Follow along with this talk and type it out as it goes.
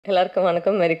எல்லாருக்கும்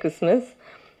வணக்கம். Merry Christmas.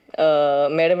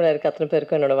 மேடமில் இருக்க அத்தனை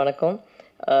பேருக்கும் என்னோட வணக்கம்.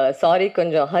 சாரி,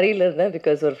 கொஞ்சம் ஹரியில் இருந்தேன்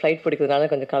பிகாஸ் ஒரு ஃப்ளைட் பிடிக்கிறதுனால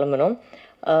கொஞ்சம் கிளம்பணும்.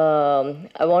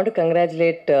 I want to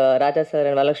congratulate Raja sir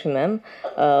and Varalakshmi ma'am.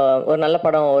 ஒரு நல்ல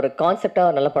படம், ஒரு கான்செப்டாக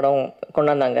ஒரு நல்ல படம்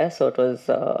கொண்டாந்தாங்க. So it was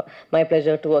my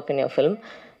pleasure to work in your film.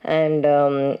 And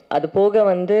அது போக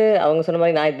வந்து அவங்க சொன்ன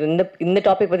மாதிரி நான் இந்த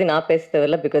டாபிக் பற்றி நான் பேச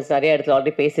தேவையில்லை பிகாஸ் நிறைய இடத்துல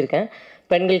ஆல்ரெடி பேசியிருக்கேன்.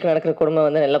 பெண்களுக்கு நடக்கிற கொடுமை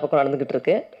வந்து எல்லா பக்கம் நடந்துகிட்டு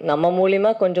இருக்கு. நம்ம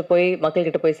மூலியமாக கொஞ்சம் போய்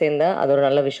மக்கள்கிட்ட போய் சேர்ந்தா அது ஒரு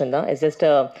நல்ல விஷயம் தான். இட்ஸ் ஜஸ்ட்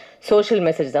சோஷியல்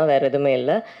மெசேஜ் தான், வேறு எதுவுமே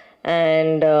இல்லை.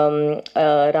 And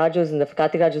Raju's in the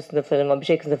Karthik Raju's in the film,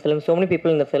 Abhishek's in the film, so many people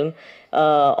in the film.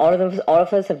 All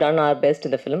of us have done our best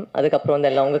in the film. அதுக்கப்புறம் வந்து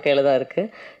எல்லாம் உங்கள் கையில் தான்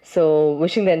இருக்குது. So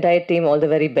wishing the entire team all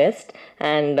the very best.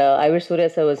 And I wish Surya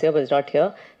sir was here but is not here.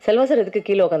 Selva sir எதுக்கு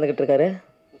கீழே உட்காந்துக்கிட்டு இருக்காரு?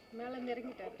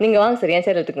 நீங்கள் வாங்க சார், என்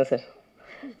சைடில் எடுத்துக்கங்க சார்.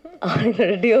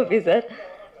 அவங்களோட டிஓபி சார்.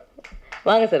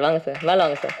 வாங்க சார், வாங்க சார், மேலே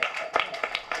வாங்க sir.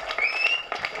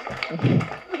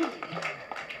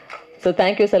 So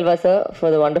thank you Selva sir for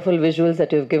the wonderful visuals that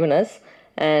you've given us.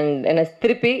 And as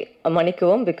திருப்பி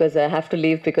மணிக்குவோம் because I have to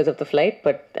leave because of the flight.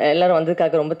 But எல்லாரும்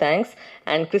வந்ததுக்காக ரொம்ப thanks.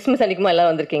 And Christmas அன்றைக்குமா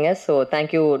எல்லாரும் வந்திருக்கீங்க. So thank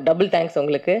you, double thanks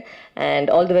உங்களுக்கு. And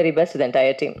all the very best to the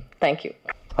entire team. Thank you.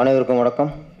 அனைவருக்கும்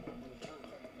வணக்கம்.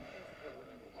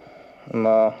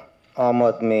 ஆம்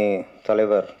ஆத்மி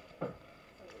தலைவர்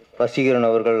வசீகரன்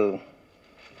அவர்கள்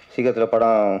சீக்கிரத்தில்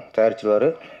படம் தயாரிச்சிடுவார்.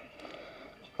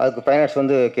 அதுக்கு ஃபைனான்ஸ்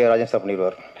வந்து கே ராஜன் சார்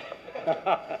பண்ணிடுவார்.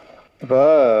 இப்போ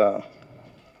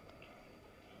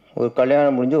ஒரு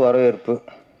கல்யாணம் முடிஞ்சு வரவேற்பு,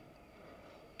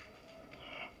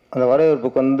 அந்த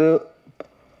வரவேற்புக்கு வந்து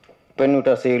பெண்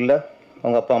வீட்டார் சைடில்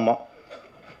அவங்க அப்பா அம்மா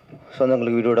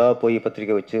சொந்தங்களுக்கு வீடு வீடாக போய்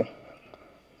பத்திரிக்கை வச்சு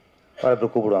வரவேற்பு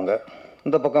கூப்பிடுவாங்க.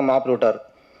 இந்த பக்கம் மாப்பிள்ளை வீட்டார்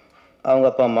அவங்க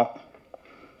அப்பா அம்மா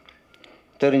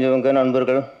தெரிஞ்சவங்க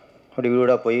நண்பர்கள் அப்படி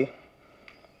வீடாக போய்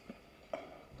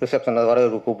ரிசப்ஷன்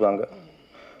வரவேற்பு கூப்பிடுவாங்க.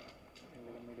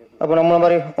 அப்போ நம்மளை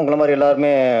மாதிரி உங்களை மாதிரி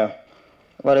எல்லாருமே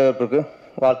வரவேற்புக்கு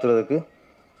வாழ்த்துறதுக்கு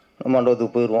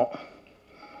மண்டபத்துக்கு போயிடுவோம்.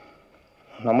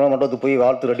 நம்மளும் மண்டபத்துக்கு போய்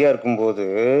வாழ்த்து ரெடியாக இருக்கும்போது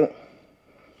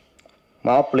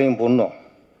மாப்பிள்ளையும் பொண்ணும்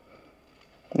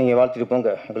நீங்கள் வாழ்த்துட்டு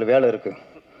போங்க, எங்களுக்கு வேலை இருக்குது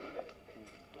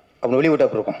அப்படின்னு வெளியே விட்டா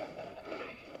இருக்கும்.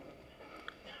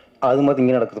 அது மாதிரி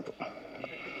இங்கே நடக்குது. இப்போ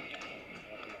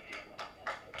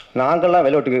நாங்கள்லாம்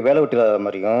வேலை வெட்டி இல்லாத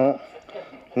மாதிரியும்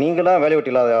நீங்களாம் வேலை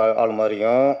வெட்டி இல்லாத ஆள்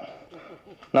மாதிரியும்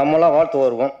நம்மளாம் வாழ்த்து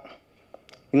வருவோம்.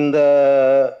 இந்த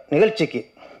நிகழ்ச்சிக்கு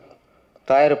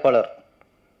தயாரிப்பாளர்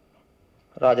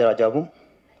ராஜாவும்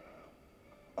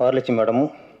வரலட்சுமி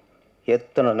மேடமும்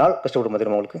எத்தனை நாள் கஷ்டப்பட்டு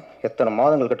மாதிரி உங்களுக்கு எத்தனை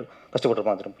மாதங்கள்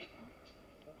கஷ்டப்பட்டுருப்பாங்க. திரும்ப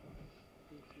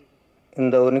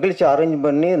இந்த ஒரு நிகழ்ச்சி அரேஞ்ச்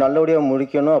பண்ணி நல்லபடியாக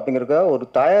முடிக்கணும் அப்படிங்கிறதுக்காக ஒரு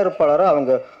தயாரிப்பாளராக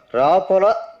அவங்க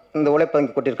ராப்போலாக இந்த உழைப்பை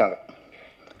இங்கே கொட்டியிருக்காங்க.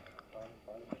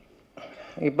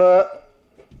 இப்போ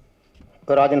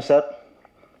ராஜன் சார்,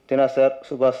 தினா சார்,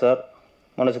 சுபாஷ் சார்,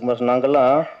 மனோஜ்குமார் சார்,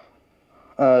 நாங்கள்லாம்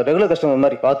ரெகுலர் கஸ்டமர்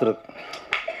மாதிரி பார்த்துருக்கு.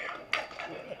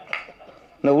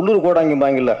 இந்த உள்ளூர்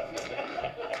கோடாங்கிம்பாங்கல்ல,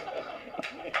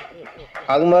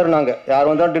 அது மாதிரி நாங்கள் யார்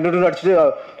வந்தாலும் டின்னு அடிச்சுட்டு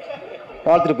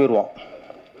வாழ்த்துட்டு போயிடுவோம்.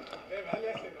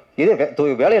 இதே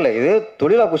வேலையில்லை, இதே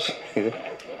தொழிலாக போச்சு இது.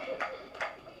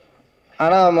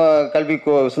 ஆனால் நம்ம கல்வி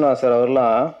விஸ்வநாத் சார்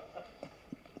அவர்லாம்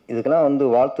இதுக்கெல்லாம் வந்து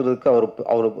வாழ்த்துறதுக்கு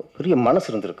அவர் பெரிய மனசு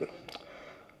இருந்திருக்கு.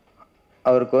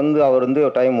 அவருக்கு வந்து அவர் வந்து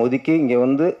டைம் ஒதுக்கி இங்கே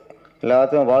வந்து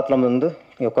எல்லாத்தையும் வாழ்த்தலாம் வந்து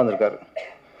இங்கே உட்காந்துருக்காரு.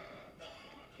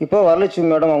 இப்போ வரலட்சுமி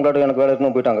மேடம் அவங்களோட எனக்கு வேலை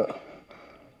இருக்குன்னு போயிட்டாங்க.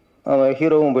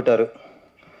 ஹீரோவும் போயிட்டார்.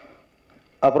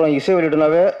 அப்புறம் இசை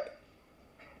வெளியிடனாவே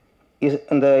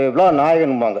இந்த விழா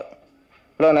நாயகன்பாங்க.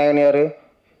 விழா நாயகன் யார்?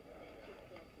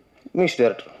 Music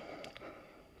director.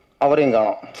 அவரையும்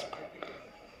காணோம்.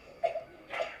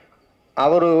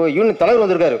 அவர் யூனிட் தலைவர்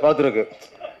வந்திருக்காரு பார்த்துருக்கு,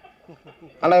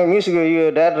 ஆனால் மியூசிக்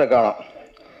டைரக்டரை காணோம்.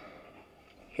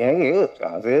 எனக்கு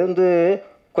அது வந்து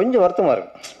கொஞ்சம் வருத்தமாக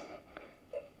இருக்கு.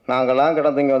 நாங்கள்லாம்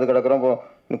கிடந்து இங்கே வந்து கிடக்கிறோம்.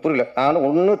 புரியல. நானும்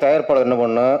ஒன்று தயாரிப்பாளர் என்ன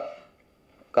பண்ணோம்,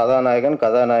 கதாநாயகன்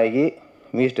கதாநாயகி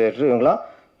மியூசிக் டைரக்டர்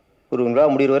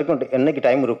இவங்களாம் முடிகிற வரைக்கும் என்னைக்கு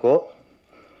டைம் இருக்கோ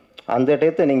அந்த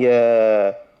டயத்தை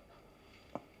நீங்கள்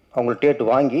அவங்கள டேட்டு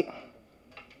வாங்கி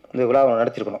இந்த விழாவை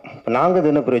நடத்திருக்கணும். இப்போ நாங்கள்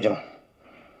இது என்ன பிரயோஜனம்?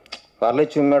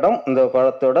 வரலட்சுமி மேடம் இந்த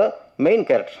படத்தோட மெயின்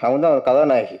கேரக்டர், அவங்க தான்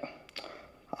கதாநாயகி.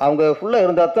 அவங்க ஃபுல்லாக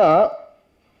இருந்தால் தான்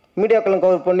மீடியாக்கெல்லாம்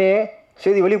கவர் பண்ணி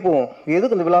செய்தி வெளியே போவோம்.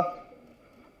 எதுக்கு இந்த விழா?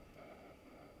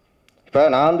 இப்போ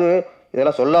நான் வந்து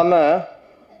இதெல்லாம் சொல்லாமல்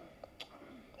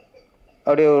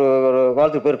அப்படியே ஒரு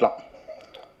வாழ்த்து போயிருக்கலாம்.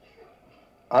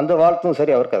 அந்த வாழ்த்தும்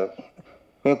சரி இருக்காது.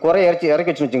 நீங்கள் குறை இறக்கி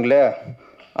வச்சுன்னு வச்சிங்களே,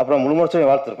 அப்புறம் முழு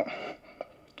முறைச்சும் வாழ்த்துருக்கோம்.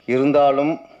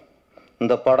 இருந்தாலும்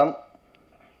இந்த படம்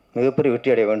மிகப்பெரிய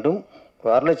வெற்றி அடைய வேண்டும்.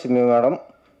 வரலட்சுமி மேடம்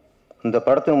இந்த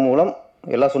படத்தின் மூலம்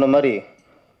எல்லாம் சொன்ன மாதிரி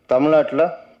தமிழ்நாட்டில்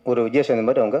ஒரு விஜயசாந்தி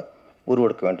மாதிரி அவங்க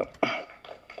உருவெடுக்க வேண்டும்.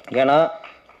 ஏன்னா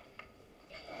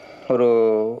ஒரு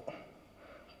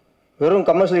வெறும்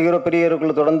கமர்ஷியல் ஹீரோ பெரிய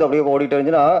ஹீரோக்குள்ள தொடர்ந்து அப்படியே ஓடிட்டு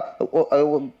இருந்துச்சுன்னா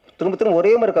திரும்ப திரும்ப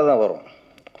ஒரே மாதிரி கதை தான் வரும்.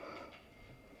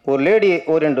 ஒரு லேடி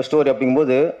ஓரியன்ட் ஸ்டோரி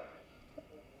அப்படிங்கும்போது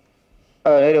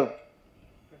நிறைய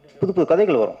புது புது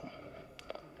கதைகள் வரும்.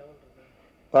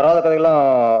 வராத கதைகள்லாம்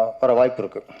வர வாய்ப்பு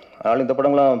இருக்குது. அதனால் இந்த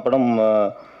படம்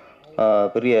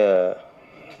பெரிய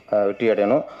வெற்றி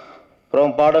அடையணும்.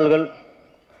 அப்புறம் பாடல்கள்,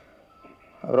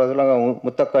 அப்புறம் அதெல்லாம்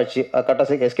முத்தக்காட்சி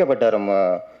கட்டாசி எஸ்கே பட்டார் நம்ம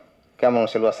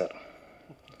கேமரா செல்வா சார்.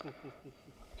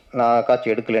 நான்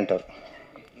காட்சி எடுக்கலேன்ட்டார்.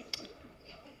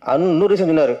 இன்னொரு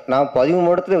ரீசன் சொன்னார், நான்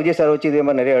 13 இடத்துல விஜய் சார் வச்சு இதே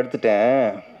மாதிரி நிறைய எடுத்துட்டேன்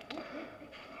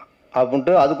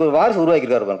அப்படின்ட்டு அதுக்கு ஒரு வாரிசு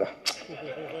உருவாக்கியிருக்காரு பாருங்க.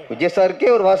 விஜய்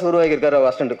சாருக்கே ஒரு வாரிசு உருவாக்கியிருக்காரு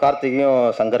அசிஸ்டண்ட் கார்த்திகையும்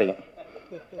சங்கரையும்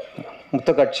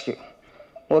முத்தக்காட்சிக்கு.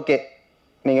 ஓகே,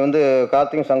 நீங்கள் வந்து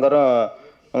கார்த்திகையும் சங்கரும்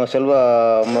நம்ம செல்வா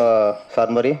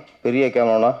சார் மாதிரி பெரிய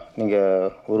கேமரானா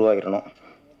நீங்கள் உருவாக்கிடணும்.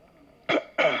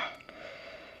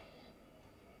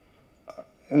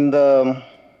 இந்த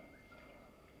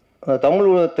தமிழ்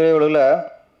திரையுலகில்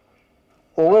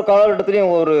ஒவ்வொரு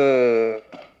காலகட்டத்திலையும்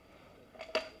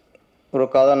ஒரு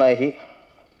கதாநாயகி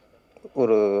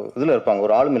ஒரு இதில் இருப்பாங்க,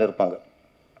 ஒரு ஆளுமையில் இருப்பாங்க.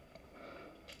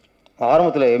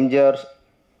 ஆரம்பத்தில் எம்ஜிஆர்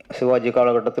சிவாஜி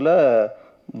காலகட்டத்தில்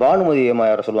பானுமதி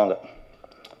அம்மையாரை சொல்லுவாங்க.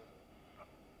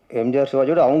 எம்ஜிஆர்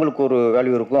சிவாஜியோட அவங்களுக்கு ஒரு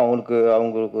வேல்யூ இருக்கும்,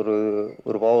 அவங்களுக்கு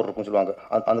ஒரு பவர் இருக்கும்னு சொல்லுவாங்க.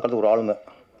 அந்த காலத்துக்கு ஒரு ஆளுமை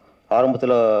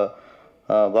ஆரம்பத்தில்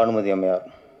பானுமதி அம்மையார்.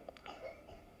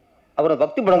 அப்புறம்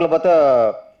பக்தி படங்களை பார்த்தா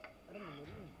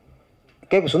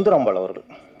கே.பி. சுந்தராம்பாள் அவர்கள்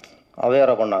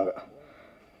அவையாராக பண்ணாங்க.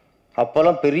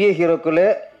 அப்போல்லாம் பெரிய ஹீரோக்களே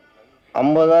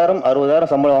 50,000 60,000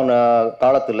 சம்பளம் வாங்கின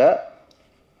காலத்தில்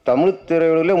தமிழ்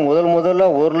திரையுலகிலே முதல்ல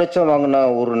 1 லட்சம் வாங்கின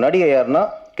ஒரு நடிகை யாருன்னா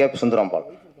கே.பி. சுந்தராம்பாள்.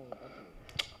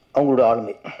 அவங்களோட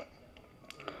ஆளுமை.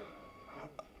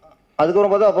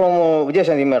 அதுக்கப்புறம் பார்த்தா அப்புறம்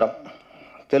விஜயசாந்தி மேடம்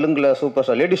தெலுங்கில் super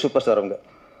star, lady super star. அவங்க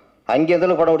அங்கே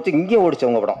இருந்தாலும் படம் ஓடிச்சு, இங்கேயும் ஓடிச்சு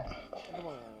அவங்க படம்.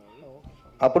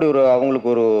 அப்படி அவங்களுக்கு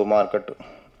ஒரு மார்க்கெட்டு.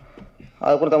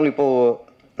 அதுக்கப்புறம் தமிழ் இப்போது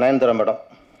நயன்தாரா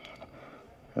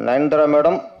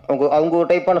மேடம் அவங்க ஒரு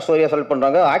டைப்பான ஸ்டோரியாக செலக்ட்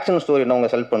பண்ணுறாங்க. ஆக்ஷன் ஸ்டோரி அவங்க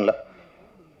செலக்ட் பண்ணல.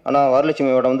 ஆனால்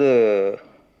வரலட்சுமி மேடம் வந்து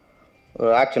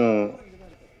ஒரு ஆக்ஷன்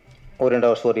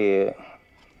ஓரியன்டாக ஸ்டோரி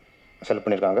செலக்ட்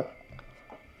பண்ணியிருக்காங்க.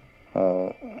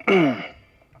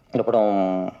 இந்த படம்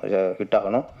ஹிட்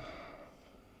ஆகணும்.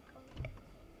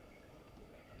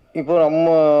 இப்போ நம்ம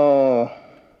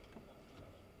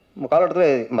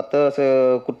காலகட்டத்தில் மற்ற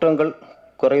குற்றங்கள்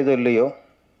குறையுதோ இல்லையோ,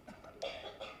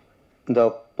 இந்த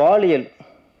பாலியல்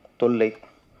தொல்லை,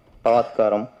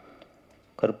 பலாத்காரம்,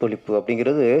 கற்பழிப்பு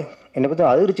அப்படிங்கிறது என்னை பற்றி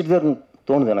அதிர்ச்சிட்டு தான்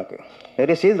தோணுது. எனக்கு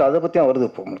நிறைய செய்திகள் அதை பற்றி வருது.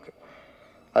 இப்போ உங்களுக்கு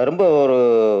அது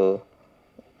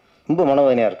ரொம்ப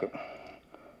மனவேதனையாக இருக்குது.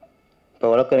 இப்போ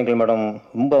வழக்கறிஞர்கள் மேடம்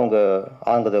ரொம்ப அவங்க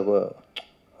ஆங்கதை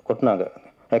கொட்டினாங்க.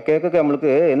 கேட்க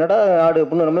நம்மளுக்கு என்னடா நாடு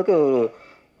அப்படின்னு நம்மளுக்கு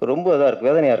ரொம்ப இதாக இருக்குது,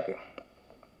 வேதனையாக இருக்குது.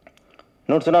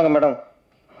 இன்னொன்று சொன்னாங்க மேடம்,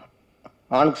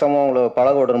 ஆணுக்கு சமம் அவங்கள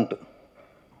பழக விடணும்ட்டு.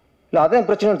 இல்லை, அதான்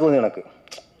பிரச்சனைன்னு தோணுது எனக்கு.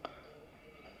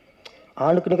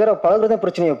 ஆணுக்கு நிற்கிற பழகுறது தான்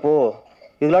பிரச்சனை. இப்போது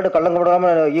இதெல்லாட்டு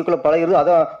கள்ளங்கப்படாமல் ஈக்குவலாக பழகிறது,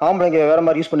 அதான் ஆம்பளைங்க வேறு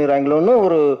மாதிரி யூஸ் பண்ணிடுறாங்களோன்னு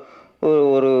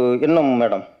ஒரு எண்ணம்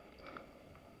மேடம்.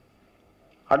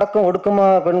 அடக்கம்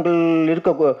ஒடுக்கமாக பெண்கள்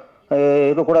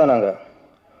இருக்கக்கூடாது. நாங்கள்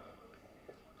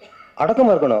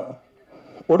அடக்கமாக இருக்கணும்,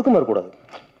 ஒடுக்கமாக இருக்கக்கூடாது.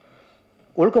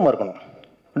 ஒழுக்கமாக இருக்கணும்.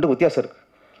 ரெண்டு வித்தியாசம் இருக்குது.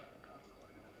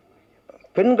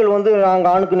 பெண்கள் வந்து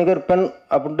நாங்கள் ஆணுக்கு நிகர் பெண்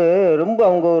அப்படின்ட்டு ரொம்ப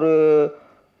அவங்க ஒரு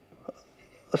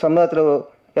சமுதாயத்தில்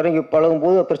இறங்கி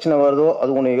பழகும்போது பிரச்சனை வருதோ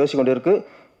அது ஒன்று யோசிக்க வேண்டியிருக்கு.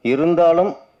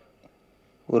 இருந்தாலும்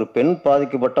ஒரு பெண்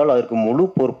பாதிக்கப்பட்டால் அதற்கு முழு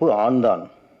பொறுப்பு ஆண் தான்.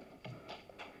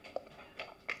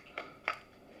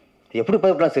 எப்படி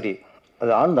பாதிக்கப்பட்டாலும் சரி,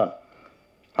 அது ஆண் தான்.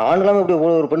 ஆண் இல்லாமல் எப்படி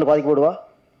ஒரு பெண் பாதிக்கப்படுவா?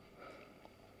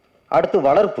 அடுத்து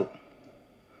வளர்ப்பு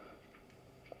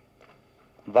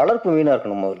மீனாக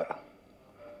இருக்கணும் முதல்ல.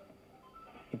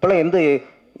 இப்போல்லாம்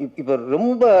இப்போ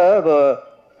ரொம்ப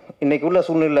இன்னைக்கு உள்ள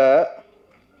சூழ்நிலை,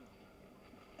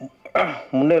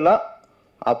 முன்னெல்லாம்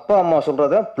அப்பா அம்மா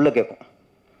சொல்கிறத பிள்ளை கேட்கும்.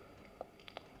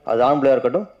 அது ஆண் பிள்ளையாக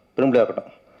இருக்கட்டும், பெண் பிள்ளையாக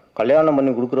இருக்கட்டும். கல்யாணம்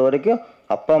பண்ணி கொடுக்குற வரைக்கும்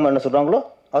அப்பா அம்மா என்ன சொல்கிறாங்களோ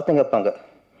அதான் கேட்பாங்க.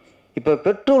 இப்போ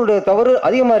பெற்றோருடைய தவறு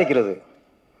அதிகமாக இருக்கிறது.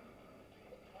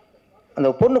 அந்த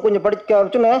பொண்ணு கொஞ்சம் படிக்க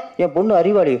ஆரம்பிச்சோன்னா, என் பொண்ணு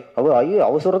அறிவாளி,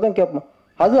 அவ சொல்கிறதான் கேட்போம்.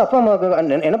 அது அப்பா அம்மா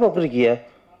என்னப்பா இப்படி இருக்கிய,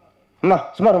 அம்மா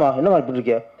சும்மாருமா என்னம்மா இப்படி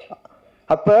இருக்கிய.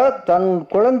 அப்போ தன்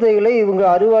குழந்தைகளை இவங்க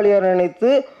அறிவாளியாக நினைத்து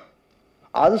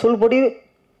அது சொல்படி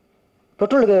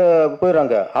பெற்றோருக்கு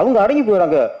போயிடறாங்க. அவங்க அடங்கி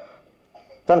போயிடறாங்க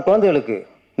தன் குழந்தைகளுக்கு.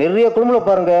 நிறைய குடும்பத்தில்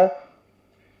பாருங்க,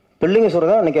 பிள்ளைங்க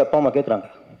சொல்கிறதா இன்னைக்கு அப்பா அம்மா கேட்குறாங்க.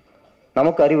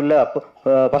 நமக்கு அறிவு இல்லை,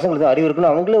 பசங்களுக்கு தான் அறிவு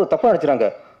இருக்குன்னு அவங்களே தப்பாக நினச்சிறாங்க.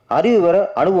 அறிவு வேறு,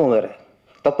 அனுபவம் வேறு.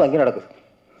 தப்பு அங்கேயும் நடக்குது.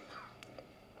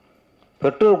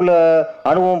 பெற்றோருக்குள்ள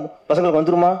அனுபவம் பசங்களுக்கு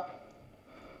வந்துருமா?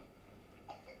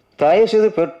 தயவுசெய்து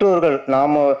பெற்றோர்கள்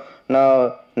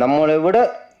நம்மளை விட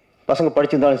பசங்க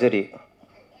படிச்சிருந்தாலும் சரி,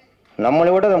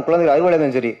 நம்மளை விட நம்ம குழந்தைகள் அறிவாளியாக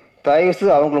இருந்தாலும் சரி,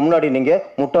 தயவுசெய்து அவங்களுக்கு முன்னாடி நீங்கள்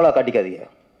முட்டாளாக காட்டிக்காதீங்க.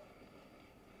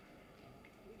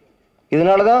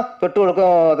 இதனால தான்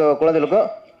பெற்றோருக்கும் குழந்தைகளுக்கும்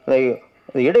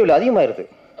இடைவெளி அதிகமாகிருது.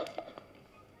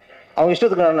 அவங்க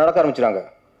இஷ்டத்துக்கு நடக்க ஆரம்பிச்சுறாங்க.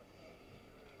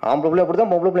 ஆம்பளை பிள்ளை அப்படி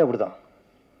தான், பொம்பளை பிள்ளை அப்படி தான்.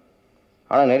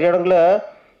 ஆனால் நிறைய இடங்களில்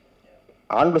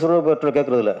ஆண் பிள்ளை சொல்கிற பெற்றோர்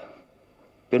கேட்குறதில்ல,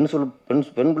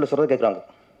 பெண் பிள்ளை சொல்கிறத கேட்குறாங்க.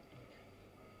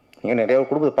 நீங்கள் நிறைய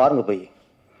குடும்பத்தை பாருங்கள் போய்.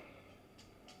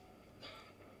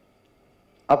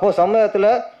 அப்போது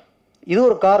சமயத்தில் இது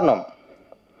ஒரு காரணம்.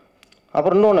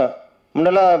 அப்புறம் இன்னொன்று,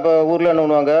 முன்னெல்லாம் இப்போ ஊரில் என்ன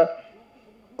பண்ணுவாங்க,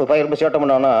 ஒரு பையன் ரொம்ப சேட்டை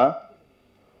பண்ணான்னா,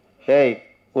 ஏய்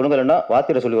ஒழுங்கு இல்லைன்னா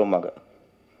வாத்தியாரை சொல்லி வருவாங்க.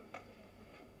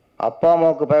 அப்பா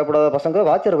அம்மாவுக்கு பயப்படாத பசங்க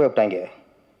வாத்தியாரை பயப்பட்டாங்க.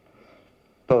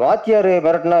 இப்போ வாத்தியார்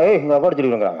மிரட்டினா, ஏய் உங்கள் அப்பா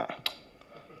சொல்லி வருங்கிறாங்க.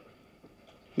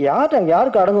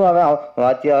 யாருக்கு அடங்குவாங்க?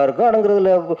 வாத்தியாருக்கும்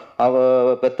அடங்குறதில்ல,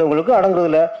 பெற்றவங்களுக்கும்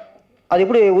அடங்குறதில்ல. அது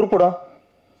எப்படி உருப்படும்?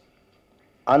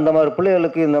 அந்த மாதிரி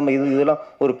பிள்ளைகளுக்கு இந்த இதெல்லாம்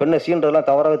ஒரு பெண்ணை சீன்றதெல்லாம்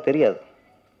தவறாக தெரியாது.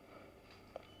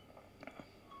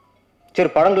 சரி,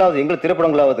 படங்களாவது, எங்களுக்கு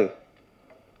திரைப்படங்களாவது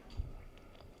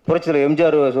புரட்சியில்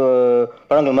எம்ஜிஆர்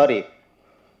படங்கள் மாதிரி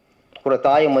கூட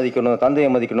தாயை மதிக்கணும், தந்தையை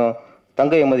மதிக்கணும்,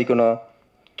 தங்கையை மதிக்கணும்,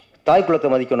 தாய் குலத்தை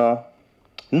மதிக்கணும்,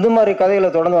 இந்த மாதிரி கதைகளை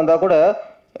தொடர்ந்து வந்தால் கூட.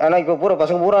 ஏன்னா இப்போ பூரா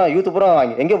பசங்க பூரா யூத்து பூரா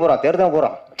எங்கே போகிறான்? தேர் தான்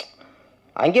போகிறான்.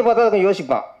 அங்கே பார்த்தா கொஞ்சம்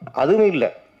யோசிப்பான். அதுவும் இல்லை.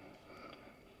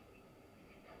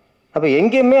 அப்போ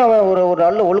எங்கேயுமே அவன் ஒரு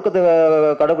நல்ல ஒழுக்கத்தை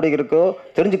கடைபிடிக்கிறதுக்கோ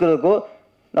தெரிஞ்சுக்கிறதுக்கோ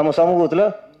நம்ம சமூகத்தில்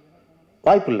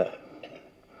வாய்ப்பு இல்லை.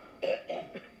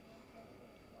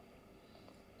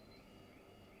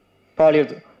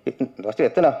 பாலியல் ஃபஸ்ட்டு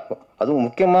எத்தனை, அதுவும்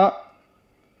முக்கியமாக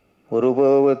ஒரு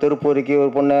தெருப்போரிக்கு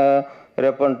ஒரு பொண்ணை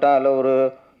ரேப் பண்ணிட்டான், இல்லை ஒரு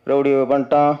ரவுடி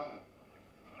பண்ணிட்டான்,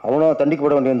 அவனும்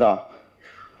தண்டிக்கப்பட வேண்டியிருந்தான்.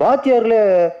 வாத்தியாரில்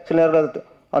சில நேரத்தில்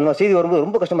அந்த மாதிரி செய்தி வரும்போது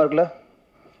ரொம்ப கஷ்டமாக இருக்குல்ல.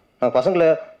 நாங்கள் பசங்களை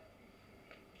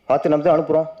வாத்தியார் நம்பி தான்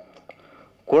அனுப்புகிறோம்.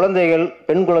 குழந்தைகள்,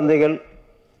 பெண் குழந்தைகள்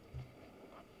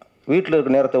வீட்டில்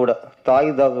இருக்கிற நேரத்தை விட, தாய்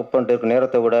தகப்பன்ட்டு இருக்கிற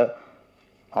நேரத்தை விட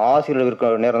ஆசிரியர்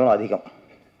இருக்கிற நேரம் தான் அதிகம்.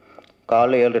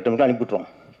 காலைல 7-8 மணிக்கு அனுப்பிவிட்ருவோம்.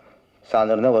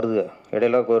 சாயந்தரம் தான் வருது.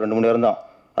 இடையில ஒரு 2 மணி நேரம் தான்.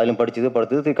 அதிலும் படித்தது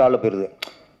திருப்பி காலைல போயிடுது.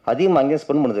 அதிகமாக அங்கேயும்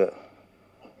ஸ்பெண்ட் பண்ணுது.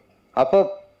 அப்போ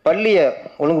பள்ளியை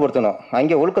ஒழுங்குபடுத்தணும்.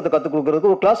 அங்கே ஒழுக்கத்தை கற்றுக்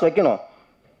கொடுக்குறதுக்கு ஒரு கிளாஸ் வைக்கணும்.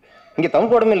 இங்கே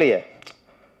தமிழ் பாடமே இல்லையே.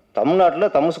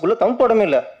 தமிழ்நாட்டில் தமிழ் ஸ்கூலில் தமிழ் பாடமே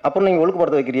இல்லை. அப்புறம் நீங்கள்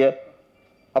ஒழுங்குபடுத்த வைக்கிறிய?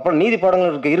 அப்புறம் நீதி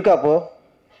பாடங்கள் இருக்கா? அப்போது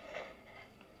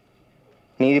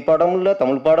நீதி பாடம் இல்லை,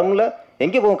 தமிழ் பாடம் இல்லை.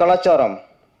 எங்கே போகும்? கலாச்சாரம்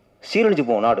சீரழிஞ்சு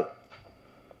போகும் நாடு.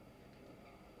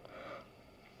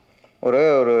 ஒரு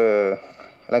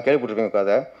எல்லாம் கேள்விப்பட்டிருக்கீங்க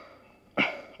கதை.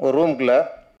 ஒரு ரூமுக்குள்ள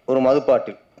ஒரு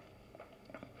மதுப்பாட்டில்,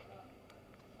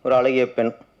 ஒரு அழகிய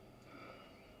பெண்,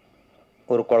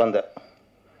 ஒரு குழந்தை,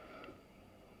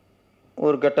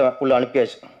 ஒரு கெட்டவன் உள்ள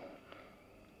அனுப்பியாச்சு.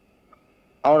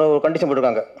 அவனோட ஒரு கண்டிஷன்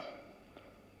போட்டிருக்காங்க.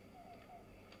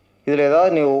 இதில்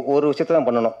ஏதாவது நீ ஒரு விஷயத்தை தான்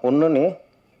பண்ணணும். ஒன்று நீ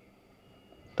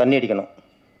தண்ணி அடிக்கணும்,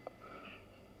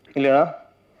 இல்லைன்னா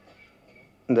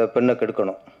இந்த பெண்ணை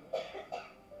கெடுக்கணும்,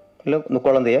 இல்லை இந்த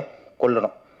குழந்தைய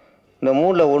கொல்லணும். இந்த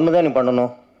 3ல் ஒன்று தான் நீ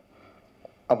பண்ணணும்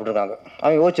அப்படின்றாங்க.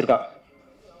 அவன் யோசிச்சிருக்கான்.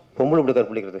 பொம்பளை இப்படி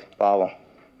கற்பழிக்கிறது பாவம்,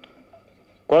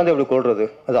 குழந்தை எப்படி கொள்வது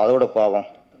அது அதோட பாவம்,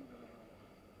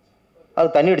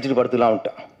 அது தண்ணி அடிச்சுட்டு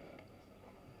படுத்துக்கலாம்ட்டான்.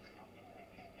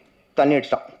 தண்ணி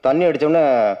அடிச்சிட்டான். தண்ணி அடித்தோடனே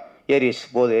ஏறிச்சு,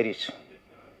 போது ஏறிச்சு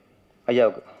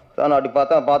ஐயாவுக்கு. நான் அப்படி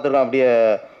பார்த்துருக்கான் அப்படியே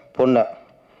பொண்ணை.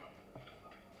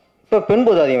 இப்போ பெண்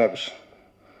போது அதிகமாகிடுச்சு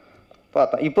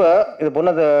பார்த்தான். இப்போ இந்த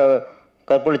பொண்ணை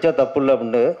கற்பழிச்சா தப்பு இல்லை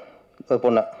அப்படின்ட்டு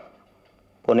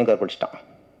பொண்ணையும் கற்பழிச்சிட்டான்.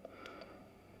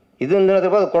 இது இந்த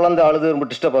நேரத்தில் பார்த்து குழந்தை அழுது ரொம்ப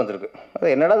டிஸ்டர்பாக வந்துருக்கு.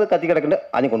 அது என்னடா அது கத்தி கிடக்குன்னு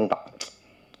அதையும் கொண்டுட்டான்.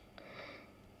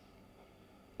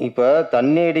 இப்போ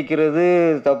தண்ணி அடிக்கிறது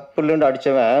தப்பு இல்லைன்னு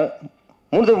அடித்தவன்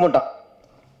 3 தப்பு பண்ணிட்டான்.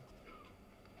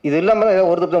 இது இல்லாமல் தான்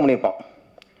ஏதாவது ஒரு தப்பு தான் பண்ணியிருப்பான்.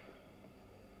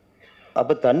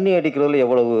 அப்போ தண்ணி அடிக்கிறதுல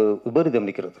எவ்வளவு விபரீதம்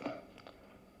நிற்கிறது.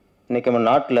 இன்றைக்கி நம்ம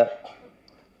நாட்டில்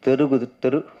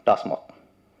தெரு டாஸ்மாக்.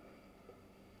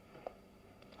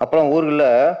 அப்புறம் ஊர்களில்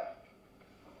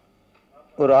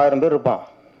ஒரு 1000 பேர் இருப்பான்.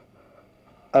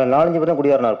 அதில் 4-5 பேர் தான்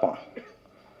குடியாரனா இருப்பான்.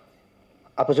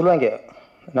 அப்போ சொல்லுவாங்க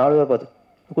 4 பேர் பார்த்து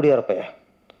குடியாரப்பையன்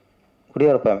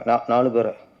 4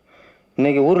 பேர்.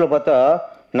 இன்னைக்கு ஊரில் பார்த்தா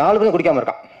 4 பேரும் குடிக்காமல்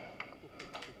இருக்கான்.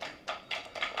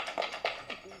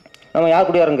 நம்ம யார்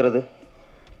குடியாருங்கிறது?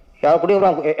 யார்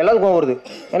குடியாரம்? எல்லாத்துக்கும் கோவம் வருது.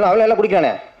 ஏன்னா அவளை எல்லாம்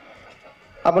குடிக்கிறானே.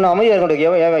 அப்போ நான் அமைதியாக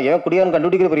இருக்க ஏன் குடியாரன்னு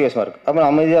கண்டுபிடிக்கிற பெரிய விஷயமா இருக்குது. அப்போ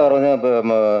நான் அமைதியாக வர வந்து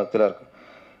இப்போ இதில் இருக்குது.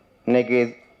 இன்னைக்கு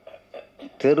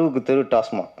தெருவுக்கு தெரு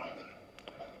டாஸ்மாக்.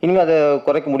 இனிமேல் அதை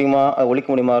குறைக்க முடியுமா, அதை ஒழிக்க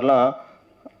முடியுமாலாம்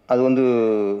அது வந்து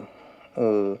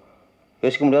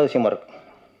யோசிக்க முடியாத விஷயமா இருக்குது.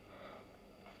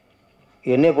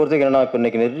 என்னை பொறுத்தவரைக்கும் என்னென்னா, இப்போ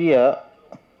இன்றைக்கி நிறைய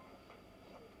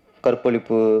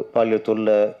கற்பழிப்பு, பாலியல்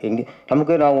தொல்லை எங்கே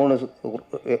நமக்கு நான் ஒன்று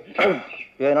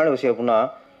வேதனான விஷயம் அப்படின்னா,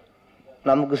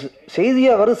 நமக்கு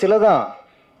செய்தியாக வருது சில தான்,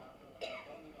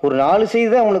 ஒரு 4 செய்தி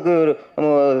தான் உங்களுக்கு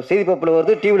செய்தி பேப்பரில்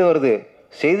வருது, டிவியில் வருது.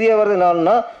 செய்தியாக வருது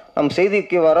 4னா நம்ம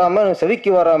செய்திக்கு வராமல்,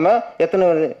 செவிக்கு வராமல்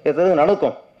எத்தனை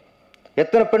நடக்கும்,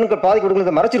 எத்தனை பெண்கள்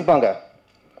பாதிக்கப்படுகிறத மறைச்சிருப்பாங்க.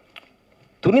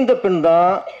 துணிந்த பெண்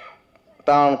தான்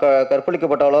தான்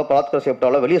கற்பழிக்கப்பட்டாலோ பலாத்காரம்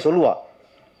செய்யப்பட்டாலோ வெளியே சொல்லுவா.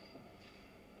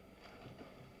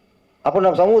 அப்போ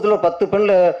நம்ம சமூகத்தில் 10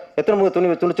 பெண்ணில்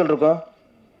எத்தனை துணிச்சல் இருக்கும்?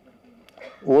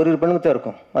 ஒரு பெண்ணுக்கு தான்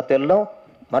இருக்கும், மற்ற எல்லாம்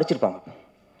மறைச்சிருப்பாங்க.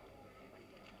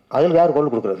 அதில் யார்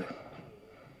குரல் கொடுக்குறது?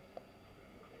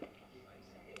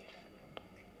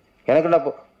 எனக்கு என்ன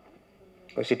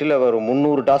இப்போ சிட்டியில் ஒரு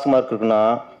 300 டாஸ்மார்க் இருக்குன்னா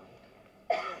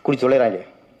குடிச்சு சொல்லிடுறாங்க.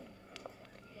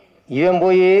 இவன்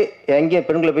போய் எங்கேயும்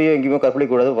பெண்களை போய் எங்கேயுமே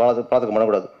கற்பழிக்கக்கூடாது, பார்த்துக்க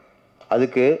பண்ணக்கூடாது.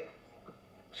 அதுக்கு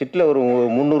சிட்டியில் ஒரு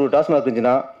 300 டாஸ்மார்க்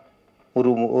இருந்துச்சுன்னா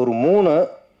ஒரு 3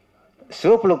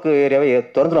 சிவப்புலுக்கு ஏரியாவை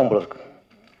திறந்துடும் போல இருக்கு.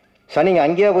 சனிங்க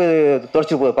அங்கேயே போய்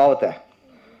துடைச்சி போய் பாவத்தை.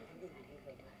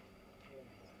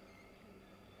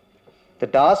 இந்த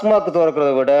டாஸ்மாக்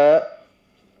திறக்கிறத விட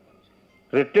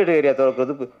ரெட்லைட் ஏரியா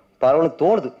திறக்கிறது பரவாயில்ல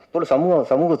தோணுது போல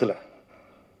சமூகத்தில்.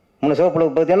 முன்ன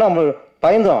சிவப்புலுக்கு பார்த்தீங்கன்னா நம்ம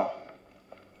பயந்தோம்.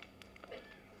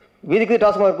 வீதிக்கு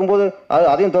டாஸ்மாக் இருக்கும்போது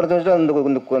அதையும் திறந்து வச்சுட்டு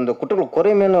அந்த குற்றங்கள்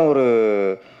குறையுமேன்னு ஒரு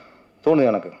தோணுது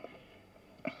எனக்கு.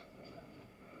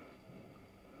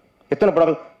 எத்தனை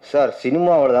படங்கள் சார்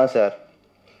சினிமாவில் தான் சார்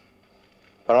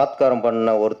பலாத்காரம்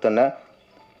பண்ண ஒருத்தனை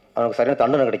அவனுக்கு சரியான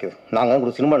தண்டனை கிடைக்குது. நாங்கள்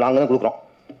தான் சினிமா நாங்கள் தான் கொடுக்குறோம்.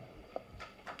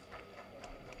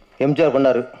 எம்ஜிஆர்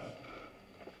பண்ணார்,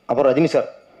 அப்புறம் ரஜினி சார்.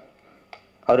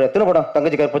 அவர் எத்தனை படம்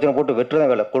தங்கச்சி கற்பச்சனை போட்டு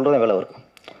வெட்டுறதான் வேலை, கொள்றதான் வேலை அவருக்கு.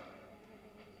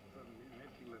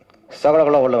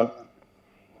 சகலகலா உள்ளவன்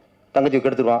தங்கச்சி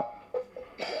கெடுத்துருவான்,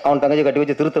 அவன் தங்கச்சி கட்டி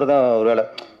வச்சு திருத்துறதான் ஒரு வேலை.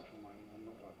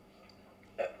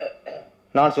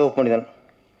 நான் சிவப்பு மனிதன்,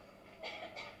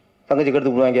 தங்கச்சி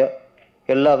கெடுத்து விடுவாங்க,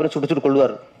 எல்லா பேரும் சுட்டு சுட்டு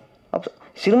கொள்வார். அப்போ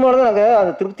சினிமாவில் தான் நாங்கள்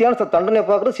அந்த திருப்தியான தண்டனையை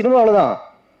பார்க்குறது சினிமாவில் தான்.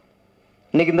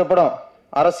 இன்னைக்கு இந்த படம்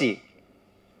அரசி,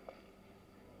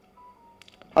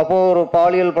 அப்போது ஒரு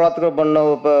பாலியல் பலாத்காரம் பண்ண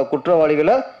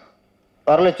குற்றவாளிகளை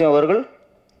வரலட்சுமி அவர்கள்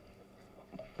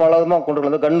பல விதமாக கொண்டு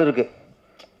வந்து கன்று இருக்கு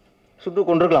சுட்டு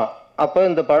கொண்டிருக்கலாம். அப்போ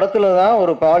இந்த படத்தில் தான்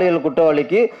ஒரு பாலியல்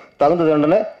குற்றவாளிக்கு தகுந்த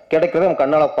தண்டனை கிடைக்கிறத நம்ம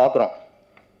கண்ணால் பார்க்குறோம்.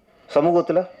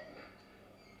 சமூகத்தில்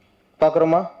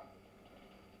பார்க்குறோமா?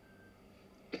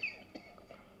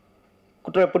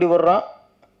 குற்றம் எப்படி வர்றான்,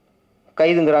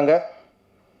 கைதுங்கிறாங்க,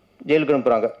 ஜெயிலுக்கு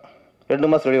அனுப்புகிறாங்க,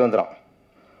 2 மாதம் வெளியே வந்துடான்.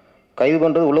 கைது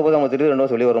பண்ணுறது உள்ளே போய் நமக்கு தெரியுது, 2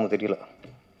 மாதம் வெளியே வர நமக்கு தெரியல.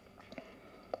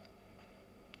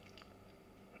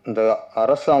 இந்த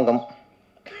அரசாங்கம்,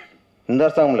 இந்த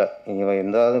அரசாங்கம் இல்லை,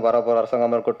 எந்த வரப்போகிற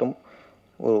அரசாங்கமாக இருக்கட்டும்,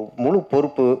 ஒரு முழு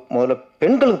பொறுப்பு முதல்ல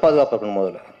பெண்களுக்கு பாதுகாப்பு இருக்கணும்.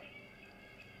 முதல்ல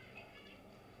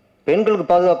பெண்களுக்கு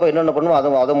பாதுகாப்பாக என்னென்ன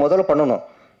பண்ணணும் அதை முதல்ல பண்ணணும்.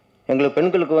 எங்களுக்கு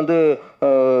பெண்களுக்கு வந்து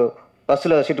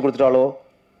பஸ்ஸில் சீட்டு கொடுத்துட்டாலோ,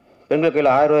 பெண்கள்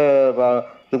கையில் 1000 ரூபாய்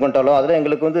இது பண்ணிட்டாலோ அதில்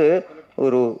எங்களுக்கு வந்து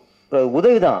ஒரு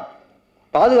உதவி தான்,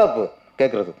 பாதுகாப்பு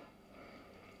கேட்குறது.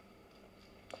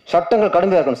 சட்டங்கள்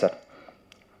கடுமையாக இருக்கணும் சார்.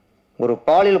 ஒரு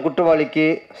பாலியல் குற்றவாளிக்கு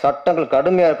சட்டங்கள்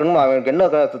கடுமையாக இருக்கணும். அவங்களுக்கு என்ன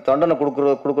தண்டனை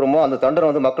கொடுக்குறோமோ அந்த தண்டனை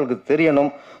வந்து மக்களுக்கு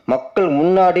தெரியணும். மக்கள்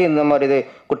முன்னாடி இந்த மாதிரி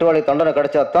குற்றவாளி தண்டனை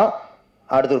கிடைச்சா தான்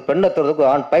அடுத்து ஒரு பெண்ணை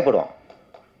தரதுக்கு ஆண் பயப்படுவான்.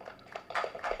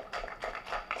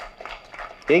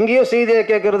 எங்கேயோ செய்தியை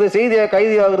கேட்கறது, செய்தியை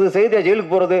கைது ஆகுறது, செய்தியை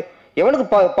ஜெயிலுக்கு போகிறது, எவனுக்கு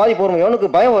பாதிப்பு வரும், எவனுக்கு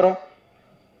பயம் வரும்?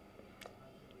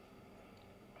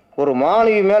 ஒரு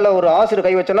மாணவி மேலே ஒரு ஆசிரியர்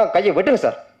கை வச்சோன்னா கையை வெட்டுங்க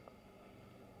சார்.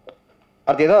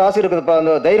 அடுத்து ஏதாவது ஆசிரியர் இருக்குது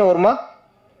அந்த தைரியம் வருமா?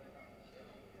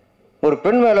 ஒரு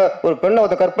பெண் மேலே ஒரு பெண்ணை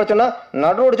ஒருத்த கற்பச்சோன்னா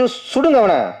நடுவோடிச்சு சுடுங்க,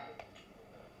 அவனை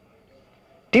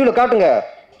டிவியில் காட்டுங்க.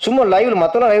 சும்மா லைவ்ல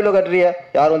மற்றெல்லாம் லைவ்ல காட்டுறிய,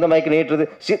 யார் வந்து மைக்கு நீட்டுறது?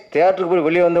 தியேட்டருக்கு போய்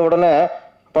வெளியே வந்த உடனே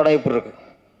படம் எப்படி இருக்கு?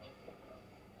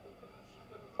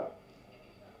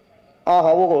 ஆஹா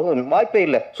ஓ வாய்ப்பே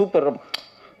இல்லை, சூப்பர்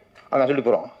அதான் சொல்லி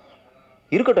போகிறோம்.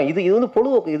 இருக்கட்டும், இது வந்து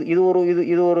பொழுதுபோக்கு,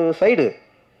 இது ஒரு சைடு.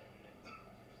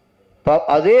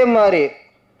 அதே மாதிரி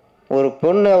ஒரு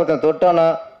பொண்ணை ஒருத்தன் தொட்டானா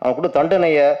அவன் கூட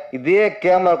தண்டனையை இதே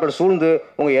கேமராக்கள் சூழ்ந்து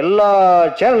உங்கள் எல்லா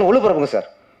சேனலும் ஒளிபரப்புங்க சார்.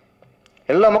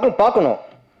 எல்லா மக்களும் பார்க்கணும்.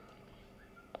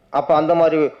 அப்போ அந்த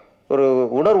மாதிரி ஒரு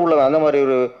உணர்வு உள்ளவன், அந்த மாதிரி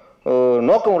ஒரு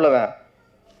நோக்கம் உள்ளவன்,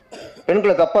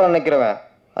 பெண்களை தப்பாக நினைக்கிறவன்,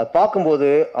 அதை பார்க்கும்போது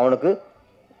அவனுக்கு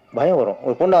பயம் வரும்.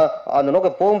 ஒரு பொண்ணு அந்த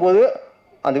நோக்கம் போகும்போது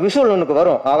அந்த விஷுவல் ஒன்றுக்கு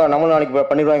வரும், ஆக நம்மளும் நாளைக்கு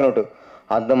பண்ணிடுவாங்கன்னுட்டு.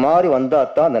 அந்த மாதிரி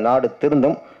வந்தால் தான் அந்த நாடு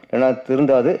திருந்தும். ஏன்னா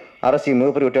திருந்தாது அரசி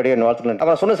மிகப்பெரிய வெற்றியடைய வாழ்த்துக்கள்.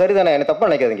 அப்புறம் சொன்ன சரிதானே, என்ன தப்பாக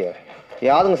நினைக்காதீங்க.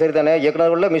 யாருங்க சரிதானே,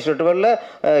 இயக்குநர்களில் மிஸ்டர் டுவெல்ல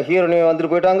ஹீரோனி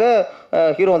வந்துட்டு போயிட்டாங்க,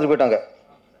 ஹீரோ வந்துட்டு போயிட்டாங்க.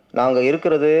 நாங்கள்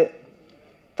இருக்கிறது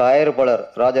தயாரிப்பாளர்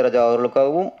ராஜராஜா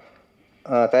அவர்களுக்காகவும்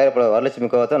தயாரிப்பாளர்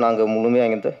வரலட்சுமிக்காக தான் நாங்கள் முழுமையாக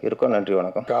இங்கே இருக்கோம். நன்றி,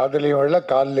 வணக்கம். காதலையும் வரல,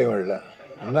 காதலையும் வரல.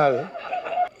 ஆனால்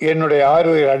என்னுடைய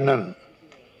ஆர்வ அண்ணன்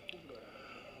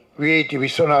விஐடி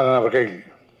விஸ்வநாதன் அவர்கள்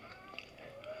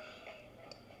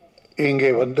இங்கே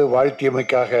வந்து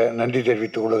வாழ்த்தியமைக்காக நன்றி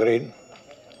தெரிவித்துக் கொள்கிறேன்.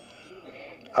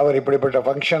 அவர் இப்படிப்பட்ட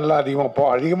ஃபங்க்ஷன்லாம்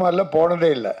அதிகமாக இல்லை, போனதே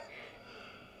இல்லை.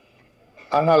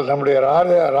 ஆனால் நம்முடைய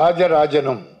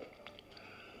ராஜராஜனும்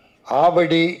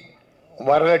ஆவடி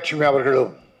வரலட்சுமி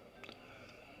அவர்களும்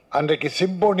அன்றைக்கு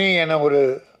சிம்போனி என ஒரு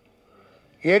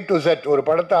A to Z ஒரு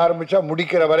படத்தை ஆரம்பித்தா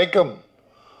முடிக்கிற வரைக்கும்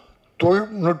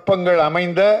தொழில்நுட்பங்கள்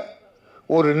அமைந்த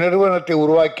ஒரு நிறுவனத்தை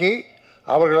உருவாக்கி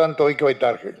அவர்கள்தான் துவக்கி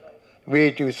வைத்தார்கள்,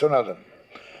 விஐடி விஸ்வநாதன்.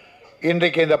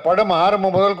 இன்றைக்கு இந்த படம்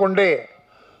ஆரம்பம் முதல் கொண்டே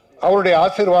அவருடைய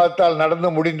ஆசீர்வாதத்தால் நடந்து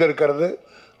முடிந்திருக்கிறது.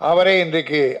 அவரே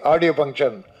இன்றைக்கு ஆடியோ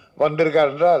ஃபங்க்ஷன்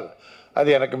வந்திருக்கார் என்றால் அது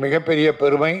எனக்கு மிகப்பெரிய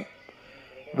பெருமை.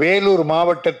 வேலூர்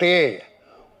மாவட்டத்தையே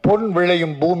பொன்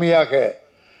விளையும் பூமியாக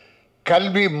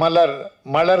கல்வி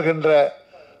மலர்கின்ற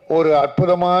ஒரு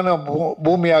அற்புதமான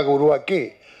பூமியாக உருவாக்கி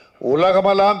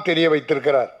உலகமெல்லாம் தெரிய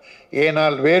வைத்திருக்கிறார்.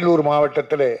 ஏனால் வேலூர்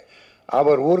மாவட்டத்தில்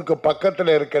அவர் ஊருக்கு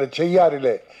பக்கத்தில் இருக்கிற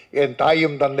செய்யாறில் என்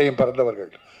தாயும் தந்தையும்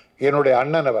பிறந்தவர்கள், என்னுடைய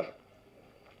அண்ணன் அவர்.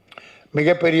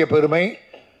 மிகப்பெரிய பெருமை.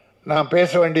 நான்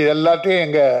பேச வேண்டியது எல்லாத்தையும்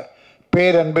எங்கள்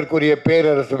பேரன்பிற்குரிய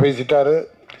பேரரசு பேசிட்டாரு.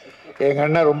 எங்கள்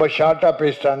அண்ணன் ரொம்ப ஷார்ட்டாக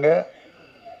பேசிட்டாங்க.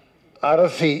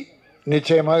 அரசி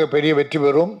நிச்சயமாக பெரிய வெற்றி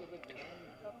பெறும்.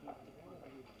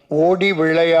 ஓடி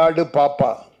விளையாடு பாப்பா,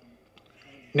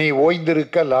 நீ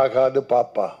ஓய்ந்திருக்கலாகாது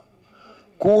பாப்பா.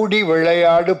 கூடி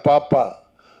விளையாடு பாப்பா,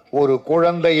 ஒரு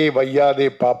குழந்தையை வையாதே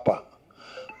பாப்பா.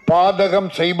 பாதகம்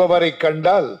செய்பவரை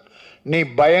கண்டால் நீ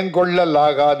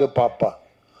பயங்கொள்ளலாகாது பாப்பா.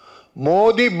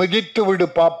 மோதி மிதித்து விடு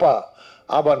பாப்பா,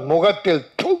 அவன் முகத்தில்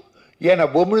து என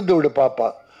உமிழ்ந்து விடு பாப்பா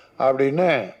அப்படின்னு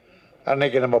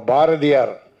அன்னைக்கு நம்ம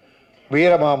பாரதியார்,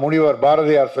 வீரமா முனிவர்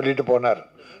பாரதியார் சொல்லிட்டு போனார்.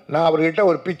 நான் அவர்கிட்ட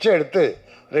ஒரு பிச்சை எடுத்து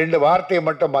 2 வார்த்தையை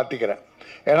மட்டும் மாற்றிக்கிறேன்.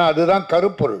 ஏன்னா அதுதான்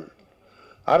கருப்பொருள்,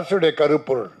 அரசுடைய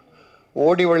கருப்பொருள்.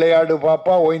 ஓடி விளையாடு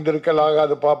பாப்பா,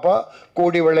 ஓய்ந்திருக்கலாகாது பாப்பா.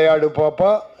 கூடி விளையாடு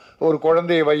பாப்பா, ஒரு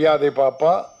குழந்தையை வையாதே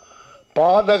பாப்பா.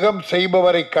 பாதகம்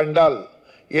செய்பவரை கண்டால்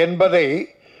என்பதை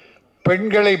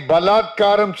பெண்களை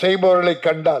பலாத்காரம் செய்பவர்களை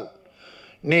கண்டால்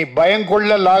நீ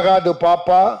பயங்கொள்ளலாகாது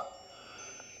பாப்பா.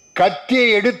 கத்தியை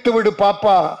எடுத்து விடு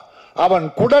பாப்பா, அவன்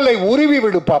குடலை உருவி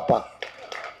விடு பாப்பா.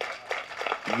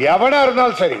 எவனா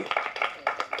இருந்தாலும் சரி,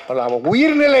 அவன்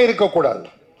உயிர்நிலை இருக்கக்கூடாது.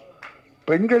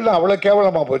 பெண்கள் அவ்வளவு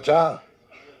கேவலமா போச்சா?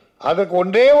 அதுக்கு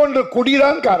ஒன்றே ஒன்று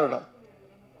குடிதான் காரணம்.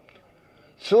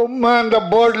 சும்மா அந்த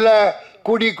போர்டில்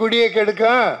குடியை கெடுக்க,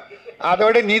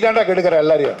 அதோட நீ தாண்டா கெடுக்கிற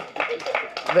எல்லாரையும்.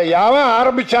 இந்த எவன்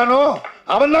ஆரம்பிச்சானோ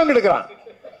அவன் தான் கெடுக்கிறான்.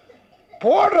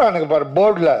 போடுறானுக்கு பாரு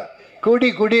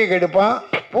போர்டில் குடியை கெடுப்பான்,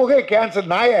 புகை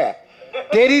கேன்சர். நாய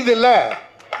தெரியுது இல்ல,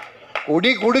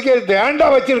 குடிக்கிறது ஏண்டா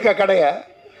வச்சிருக்க கடையை?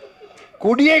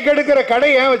 குடியை கெடுக்கிற கடை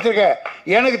ஏன் வச்சிருக்க?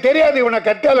 எனக்கு தெரியாது இவனை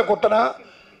கத்தியால குத்தனா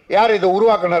யார் இதை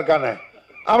உருவாக்கணும் இருக்கான்னு.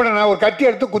 அவனை நான் ஒரு கத்தி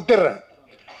எடுத்து குத்திடுறேன்.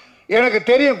 எனக்கு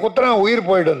தெரியும் குத்தினா உயிர்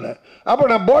போயிடுன்னு. அப்போ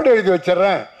நான் போர்டு எழுதி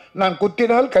வச்சிடுறேன், நான்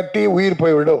குத்தினால் கத்தி உயிர்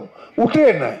போய்விடும், விட்டு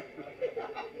என்ன.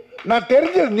 நான்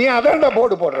தெரிஞ்சது, நீ அதான்டா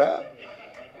போர்டு போடுற.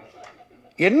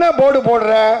 என்ன போர்டு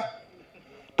போடுற?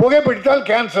 புகைப்பிடித்தால்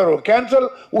கேன்சர் வரும். கேன்சர்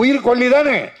உயிர் கொல்லி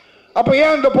தானே. அப்போ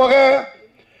ஏன் இந்த புகை,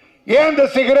 ஏன் இந்த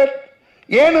சிகரெட்,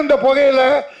 ஏன் இந்த புகையில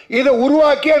இதை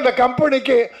உருவாக்கி அந்த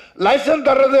கம்பெனிக்கு லைசன்ஸ்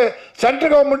தர்றது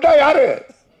சென்ட்ரல் கவர்மெண்டா யாரு?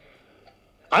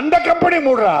 அந்த கம்பெனி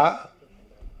மூடுறா.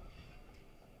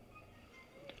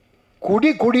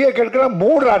 குடியை கெடுக்கிற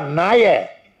மூடுறா நாய,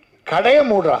 கடையை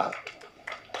மூடுறா.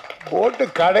 போட்டு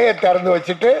கடையை திறந்து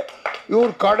வச்சுட்டு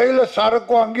இவர் கடையில்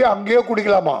சரக்கு வாங்கி அங்கேயே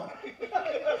குடிக்கலாமா?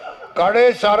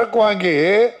 கடையை சரக்கு வாங்கி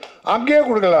அங்கேயே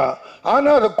குடிக்கலாம்.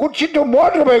 ஆனால் அதை குடிச்சிட்டு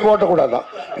மோட்டர் பைக் ஓட்டக்கூடாதான்.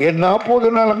 என்ன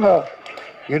போதுனாலங்க,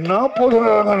 என்ன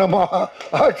போதுனாலங்க நம்ம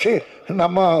ஆட்சி,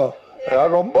 நம்ம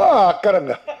ரொம்ப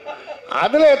அக்கறைங்க.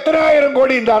 அதில் எத்தனை ஆயிரம்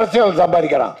கோடி இந்த அரசியல்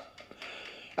சம்பாதிக்கிறான்.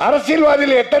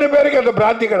 அரசியல்வாதியில் எத்தனை பேருக்கு அந்த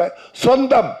பிராந்தி கடை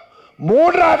சொந்தம்.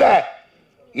 மூடாத,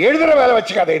 எழுதுற வேலை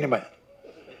வச்சுக்காத. இனிமே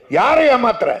யாரை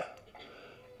ஏமாத்துற?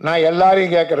 நான்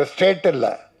எல்லாரையும் கேட்குறேன், ஸ்டேட்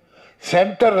இல்லை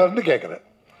சென்டர்ல இருந்து கேட்குறேன்,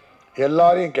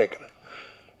 எல்லாரையும் கேட்குறேன்.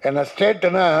 என்ன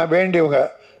ஸ்டேட்டுன்னா வேண்டியவங்க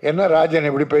என்ன ராஜன்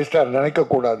இப்படி பேசிட்டார்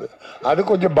நினைக்கக்கூடாது. அது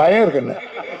கொஞ்சம் பயம் இருக்குன்னு.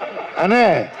 அண்ணே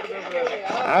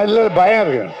அதில் பயம்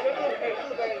இருக்கு.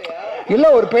 இல்லை,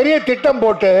 ஒரு பெரிய திட்டம்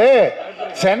போட்டு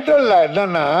சென்ட்ரல்ல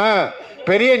என்னன்னா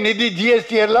பெரிய நிதி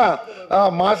ஜிஎஸ்டி எல்லாம்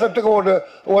மாசத்துக்கு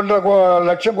 1.5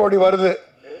 லட்சம் கோடி வருது.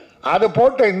 அதை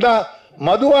போட்டு இந்த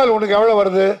மதுவால் உனக்கு எவ்வளோ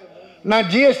வருது, நான்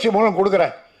ஜிஎஸ்டி மூலம்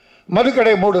கொடுக்குறேன்,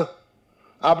 மதுக்கடை மூடு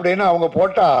அப்படின்னு அவங்க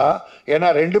போட்டால். ஏன்னா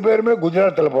 2 பேருமே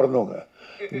குஜராத்தில் பிறந்தவங்க.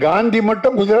 காந்தி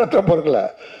மட்டும் குஜராத்தில் பிறக்கல,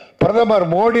 பிரதமர்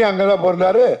மோடி அங்கே தான்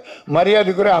பிறந்தார்,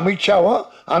 மரியாதைக்குரிய அமித்ஷாவும்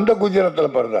அந்த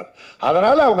குஜராத்தில் பிறந்தார்.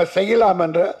 அதனால் அவங்க செய்யலாம்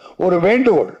என்ற ஒரு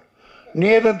வேண்டுகோள். நீ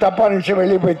எதுவும் தப்பா நிமிஷம்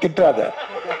வெளியே போய் திட்டாத,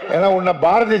 ஏன்னா உன்னை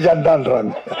பாரதிய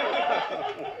ஜனதான்றாங்க.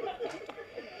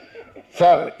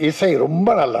 சார் இசை ரொம்ப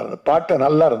நல்லா இருந்தது, பாட்டு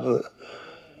நல்லா இருந்தது,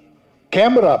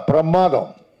 கேமரா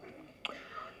பிரமாதம்,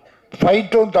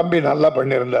 ஃபைட்டும் தம்பி நல்லா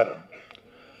பண்ணியிருந்தார்.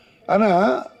 ஆனால்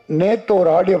நேற்று ஒரு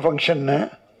ஆடியோ ஃபங்க்ஷன்னு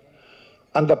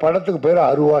அந்த படத்துக்கு பேர்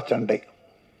அருவா சண்டை.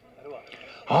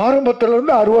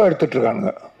 ஆரம்பத்திலேருந்து அருவா எடுத்துட்டு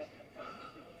இருக்கானுங்க.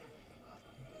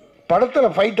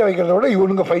 படத்தில் ஃபைட்டை வைக்கிறத விட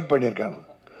இவனுங்க ஃபைட் பண்ணியிருக்காங்க.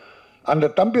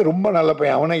 அந்த தம்பி ரொம்ப நல்ல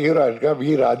பையன், அவனே ஹீரோ இருக்கா,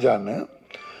 வி ராஜான்னு.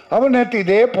 அவன் நேற்று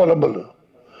இதே புலம்பல்,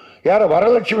 யார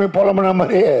வரலட்சுமி புலம்புன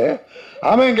மாதிரியே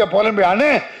அவன் இங்கே புலம்பி,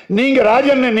 அண்ணே நீங்கள்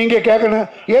ராஜன் நீங்கள் கேட்கணும்,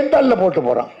 என் தள்ள போட்டு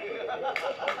போகிறான்.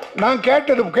 நான்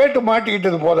கேட்டு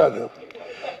மாட்டிக்கிட்டது போதாது.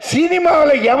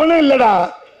 சினிமாவில் எவனும் இல்லடா,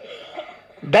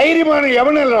 தைரியமான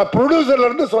எவனும் இல்லடா. ப்ரொடியூசர்ல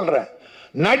இருந்து சொல்றேன்,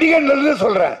 நடிகன்ல இருந்து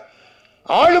சொல்றேன்,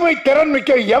 ஆளுமை திறன்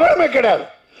மிக்க எவனுமே கிடையாது.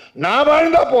 நான்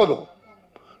வாழ்ந்தா போதும்,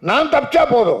 நான் தப்பிச்சா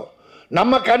போதும்.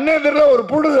 நம்ம கண்ணெதிரில் ஒரு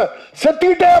ப்ரொடியூசர்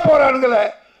செத்துக்கிட்டே போறானுங்களே,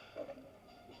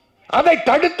 அதை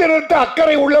தடுத்து நிறுத்த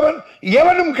அக்கறை உள்ளவன்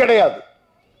எவனும் கிடையாது.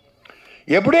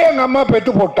 எப்படியே எங்க அம்மா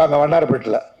பெத்து போட்டாங்க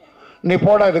வண்ணாரப்பேட்டில், நீ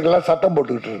போடா இதுக்கெல்லாம் சத்தம்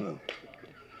போட்டுக்கிட்டு இருந்தது.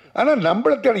 ஆனால்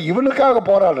நம்மள தேடி இவனுக்காக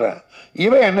போராடுறேன்,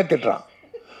 இவன் என்ன திட்டுறான்,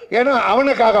 ஏன்னா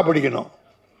அவனுக்காக பிடிக்கணும்.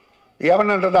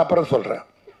 எவனன்றதை அப்புறம் சொல்றேன்.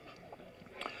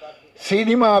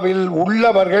 சினிமாவில்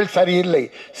உள்ளவர்கள் சரியில்லை,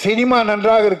 சினிமா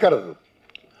நன்றாக இருக்கிறது,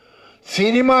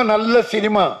 சினிமா நல்ல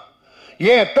சினிமா.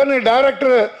 ஏன் எத்தனை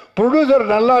டைரக்டர் ப்ரொடியூசர்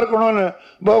நல்லா இருக்கணும்னு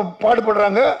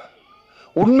பாடுபடுறாங்க,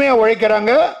 உண்மையா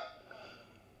உழைக்கிறாங்க.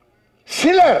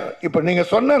 சிலர், இப்ப நீங்க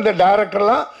சொன்ன இந்த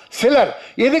டைரக்டர்லாம் சிலர்,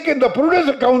 இதுக்கு இந்த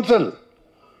ப்ரொடியூசர் கவுன்சில்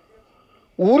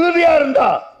உறுதியா இருந்தா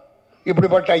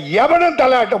இப்படிப்பட்ட எவனும்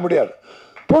தலையாட்ட முடியாது,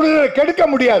 ப்ரொடியூசரை கெடுக்க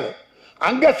முடியாது.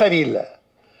 அங்க சரியில்லை.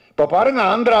 இப்ப பாருங்க,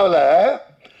 ஆந்திராவில்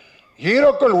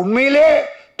ஹீரோக்கள் உண்மையிலே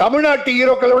தமிழ்நாட்டு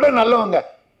ஹீரோக்களை விட நல்லவங்க.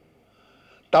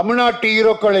 தமிழ்நாட்டு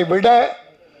ஹீரோக்களை விட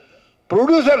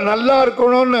ப்ரொடியூசர் நல்லா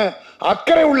இருக்கணும்னு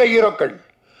அக்கறை உள்ள ஹீரோக்கள்,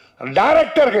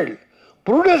 டைரக்டர்கள்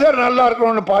ப்ரொடியூசர் நல்லா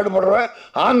இருக்கணும்னு பாடுபடுறேன்.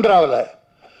 ஆந்திராவில்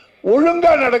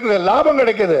ஒழுங்கா நடக்குது, லாபம்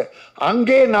கிடைக்குது.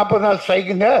 அங்கே 40 நாள்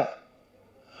ஸ்ட்ரைக்குங்க.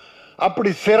 அப்படி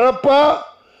சிறப்பா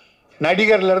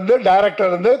நடிகர்ல இருந்து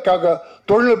டைரக்டர் இருந்து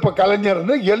தொழில்நுட்ப கலைஞர்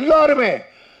இருந்து எல்லாருமே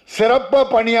சிறப்பா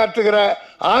பணியாற்றுகிற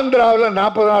ஆந்திராவில்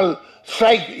 40 நாள்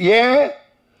ஸ்ட்ரைக். ஏன்?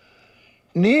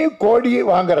 நீ கோடி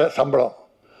வாங்குற சம்பளம்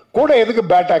கூட எதுக்கு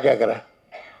பேட்டா கேட்குற?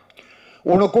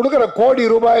 உனக்கு கொடுக்குற கோடி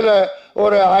ரூபாயில்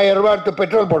ஒரு 1000 ரூபாய் எடுத்து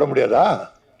பெட்ரோல் போட முடியாதா?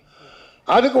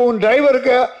 அதுக்கு உன்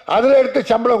டிரைவருக்கு அதில் எடுத்து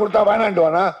சம்பளம் கொடுத்தா வேணான்ட்டு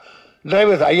வானா?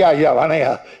 டிரைவர்ஸ், ஐயா ஐயா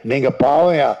வேணையா, நீங்கள்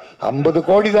பாவம்யா 50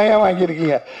 கோடி தான் ஏன்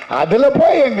வாங்கியிருக்கீங்க, அதில்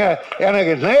போய்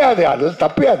எனக்கு நையாது, அதில்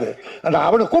தப்பியாது. அந்த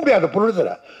அவனை கூப்பிடாது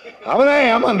ப்ரொடியூசரை, அவன்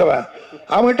ஏமாந்தவன்.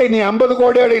 அவன்கிட்ட நீ 50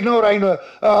 கோடியோட இன்னொரு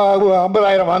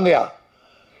 50,000 வாங்கியா.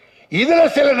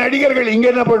 இதில் சில நடிகர்கள் இங்கே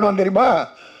என்ன பண்ணுவான் தெரியுமா?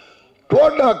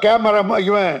 டோட்டல் கேமரா,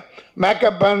 இவன்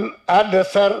makeup man, hair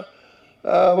dresser,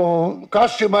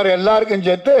 costumer எல்லாருக்கும்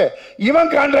சேர்த்து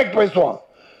இவன் கான்ட்ராக்ட் பேசுவான்.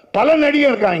 பல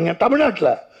நடிகர் இருக்காங்க இங்கே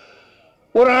தமிழ்நாட்டில்.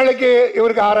 ஒரு நாளைக்கு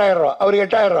இவருக்கு 6,000 ரூபா, அவருக்கு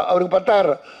 8,000 ரூபா, அவருக்கு 10,000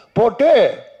 ரூபா போட்டு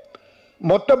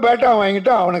மொத்த பேட்டா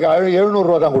வாங்கிட்டு அவனுக்கு 700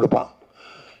 ரூபா தான் கொடுப்பான்.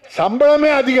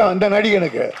 சம்பளமே அதிகம் இந்த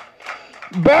நடிகனுக்கு,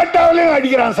 பேட்டாவிலையும்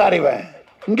அடிக்கிறான் சார் இவன்.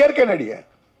 இங்கே இருக்க நடிகன்,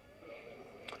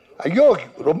 ஐயோ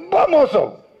ரொம்ப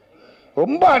மோசம்,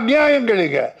 ரொம்ப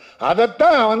அநியாயங்களுங்க.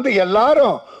 அதைத்தான்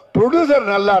எல்லாரும்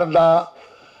ப்ரொடியூசர் நல்லா இருந்தா,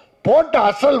 போட்ட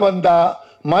அசல் வந்தா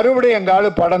மறுபடியும் எங்க ஆளு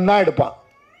படம் தான் எடுப்பான்.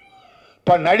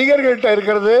 இப்ப நடிகர்கள்ட்ட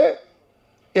இருக்கிறது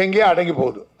எங்கேயோ அடங்கி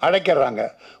போகுது, அடைக்கிறாங்க.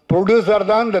 ப்ரொடியூசர்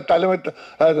தான் இந்த தலைமை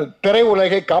திரை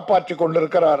உலகை காப்பாற்றி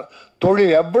கொண்டிருக்கிறார்.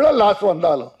 தொழில் எவ்வளவு லாஸ்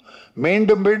வந்தாலும்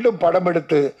மீண்டும் மீண்டும் படம்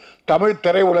எடுத்து தமிழ்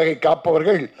திரை உலகை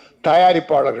காப்பவர்கள்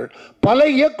தயாரிப்பாளர்கள், பல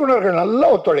இயக்குநர்கள் நல்லா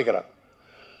ஒத்துழைக்கிறார்.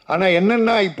 ஆனா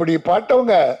என்னன்னா, இப்படி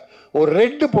பாட்டவங்க ஒரு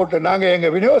ரெட்டு போட்டு, நாங்க எங்க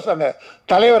விநியோக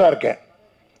தலைவராக இருக்கேன்,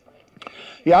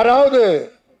 யாராவது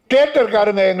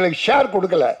தியேட்டருக்காரங்க எங்களுக்கு ஷேர்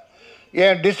கொடுக்கல,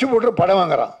 என் டிஸ்ட்ரிபியூட்டர் படம்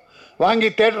வாங்குறான், வாங்கி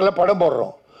தியேட்டரில் படம்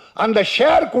போடுறோம், அந்த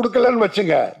ஷேர் கொடுக்கலன்னு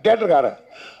வச்சுங்க தியேட்டருக்காரன்,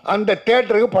 அந்த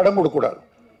தியேட்டருக்கு படம் கொடுக்கக்கூடாது.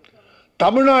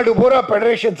 தமிழ்நாடு பூரா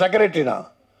ஃபெடரேஷன் செக்ரட்டரி தான்.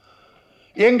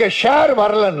 எங்க ஷேர்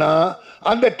வரலன்னா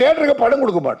அந்த தியேட்டருக்கு படம்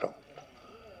கொடுக்க மாட்டோம்.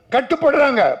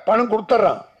 கட்டுப்படுறாங்க, பணம்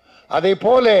கொடுத்துட்றான். அதே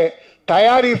போல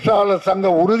தயாரிப்பாளர்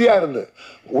சங்கம் உறுதியா இருந்து,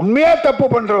 உண்மையா தப்பு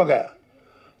பண்றவங்க,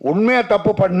 உண்மையா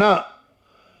தப்பு பண்ணா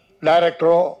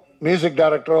டைரக்டரோ மியூசிக்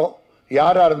டைரக்டரோ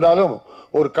யாராக இருந்தாலும்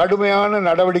ஒரு கடுமையான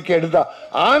நடவடிக்கை எடுத்தா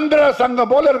ஆந்திரா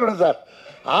சங்கம் போல இருக்கணும் சார்.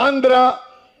 ஆந்திரா,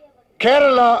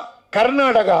 கேரளா,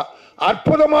 கர்நாடகா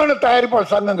அற்புதமான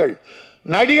தயாரிப்பாளர் சங்கங்கள்.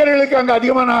 நடிகர்களுக்கு அங்கே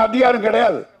அதிகமான அதிகாரம்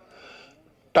கிடையாது.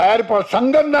 தயாரிப்பாளர்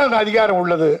சங்கம் தான் அதிகாரம்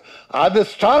உள்ளது. அது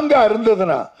ஸ்ட்ராங்காக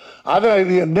இருந்ததுன்னா அதை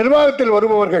நிர்வாகத்தில்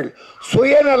வருபவர்கள்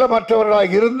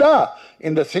சுயநலமற்றவர்களாக இருந்தால்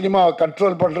இந்த சினிமாவை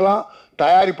கண்ட்ரோல் பண்ணலாம்,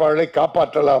 தயாரிப்பாளரை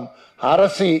காப்பாற்றலாம்.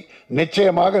 அரசி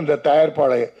நிச்சயமாக இந்த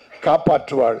தயாரிப்பாளரை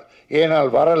காப்பாற்றுவாள். ஏனால்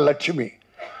வரலட்சுமி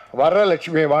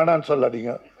வேணான்னு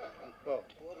சொல்லாதீங்க.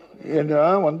 ஏன்னா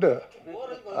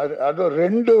அது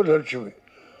 2 லட்சுமி,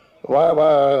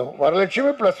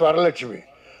 வரலட்சுமி ப்ளஸ் வரலட்சுமி.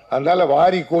 அதனால்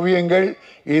வாரி குவியங்கள்.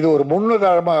 இது ஒரு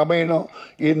முன்னுதாரணமாக அமையணும்.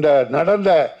 இந்த நடந்த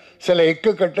சில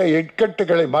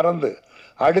இக்கட்டுகளை மறந்து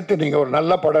அடுத்து நீங்கள் ஒரு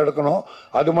நல்ல படம் எடுக்கணும்.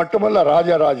 அது மட்டுமல்ல,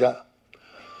 ராஜா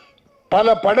பல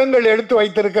படங்கள் எடுத்து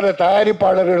வைத்திருக்கிற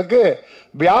தயாரிப்பாளர்களுக்கு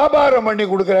வியாபாரம் பண்ணி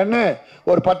கொடுக்குறேன்னு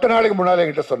ஒரு 10 நாளைக்கு முன்னால்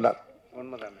என்கிட்ட சொன்னார்.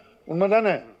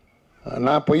 உண்மைதானே?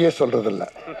 நான் பொய்யே சொல்றதில்லை.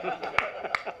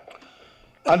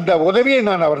 அந்த உதவியை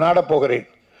நான் அவர் நாட போகிறேன்.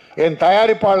 என்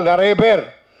தயாரிப்பாளர் நிறைய பேர்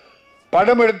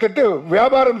படம் எடுத்துட்டு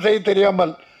வியாபாரம் செய்ய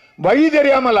தெரியாமல், வழி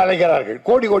தெரியாமல் அலைகிறார்கள்,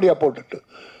 கோடியா போட்டுட்டு.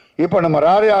 இப்போ நம்ம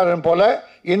ராஜாரன் போல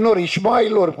இன்னொரு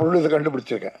இஸ்மாயில் ஒரு பொருள்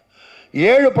கண்டுபிடிச்சிருக்கேன்.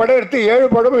 7 படம் எடுத்து 7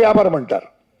 படம் வியாபாரம் பண்ணிட்டார்.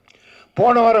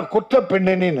 போன வாரம் குற்ற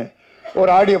பெண்ணின்னு ஒரு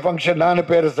ஆடியோ ஃபங்க்ஷன் நான்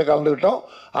பேரரசு கலந்துக்கிட்டோம்.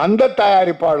 அந்த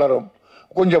தயாரிப்பாளரும்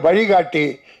கொஞ்சம் வழிகாட்டி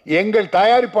எங்கள்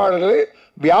தயாரிப்பாளர்கள்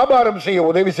வியாபாரம் செய்ய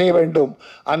உதவி செய்ய வேண்டும்.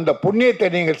 அந்த புண்ணியத்தை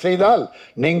நீங்கள் செய்தால்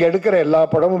நீங்கள் எடுக்கிற எல்லா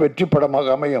படமும் வெற்றி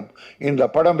படமாக அமையும். இந்த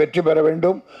படம் வெற்றி பெற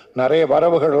வேண்டும், நிறைய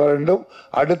வரவுகள் வர வேண்டும்,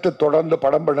 அடுத்து தொடர்ந்து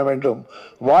படம் பண்ண வேண்டும்.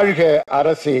 வாழ்க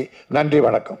அரசி. நன்றி,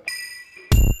 வணக்கம்.